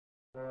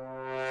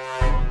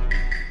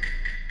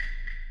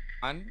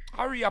Man,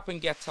 hurry up and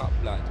get up,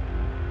 blood.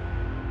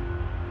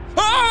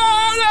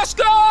 Oh, let's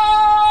go!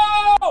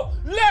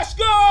 Let's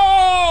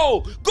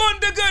go!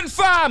 Gundogan,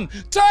 fam!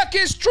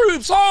 Turkish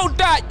troops, hold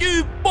that,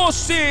 you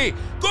pussy!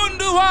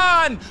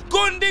 Gundogan,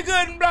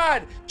 Gundogan,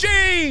 blood!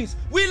 Jeez,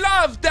 we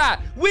love that!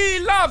 We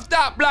love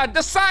that, blood!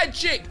 The side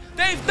chick,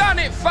 they've done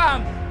it,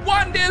 fam!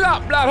 1-0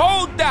 up, blood!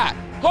 Hold that!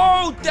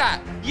 Hold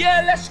that!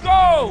 Yeah, let's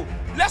go!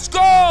 Let's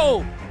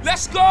go!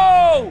 Let's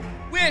go!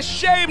 We're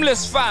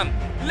shameless, fam!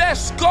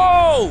 Let's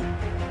go!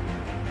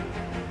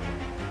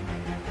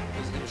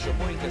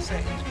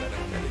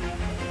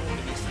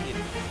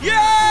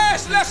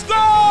 Yes, let's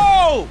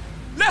go!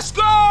 Let's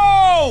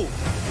go!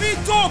 We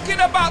talking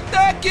about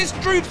Turkish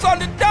troops on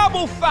the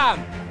double,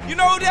 fam. You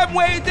know them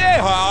way there.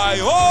 Hi,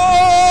 oh!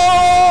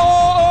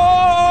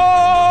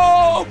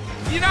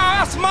 You know,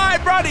 that's my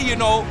brother, you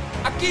know.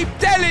 I keep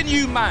telling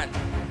you, man.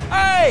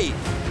 Hey,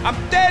 I'm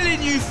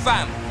telling you,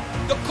 fam.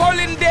 The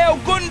Collindale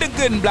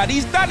Gundogan, blood.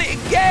 He's done it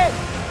again.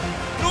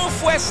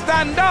 Northwest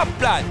stand up,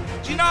 blood.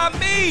 Do you know what I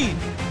mean?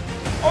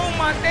 Oh,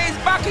 my days,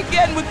 back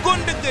again with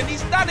Gundogan.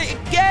 He's done it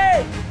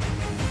again.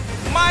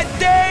 My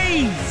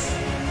days.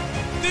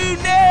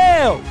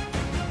 2-0.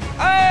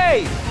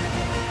 Hey.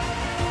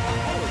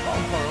 Come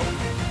on, Pearl.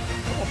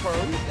 Come on,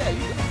 Pearl. Who's there?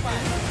 You're going to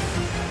find him.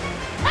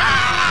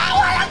 Ah,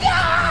 what a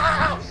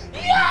goal!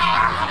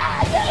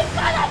 Yeah! You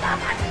son of a...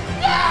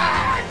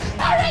 Yes!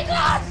 Harry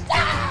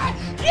Gloucester!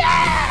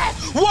 Yes!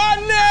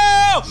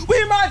 1-0! We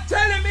might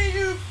telling me,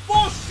 you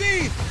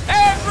pussy!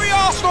 Every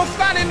Arsenal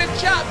fan in the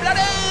chat, blood.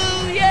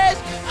 Oh, yes!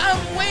 I'm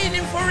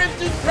waiting for him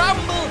to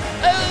crumble.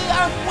 Oh,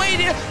 I'm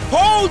waiting.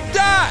 Hold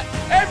that!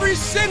 Every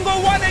single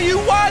one of you,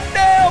 1-0,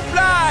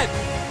 blood!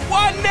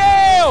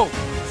 1-0!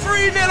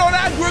 3-0 on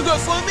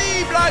aggregate for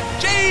me, blood.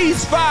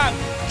 Jeez, fam.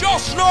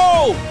 Just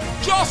know,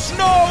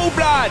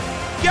 blood.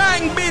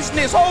 Gang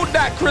business. Hold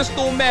that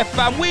crystal meth,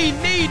 fam. We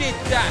needed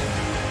that.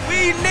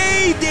 We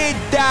needed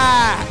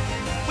that.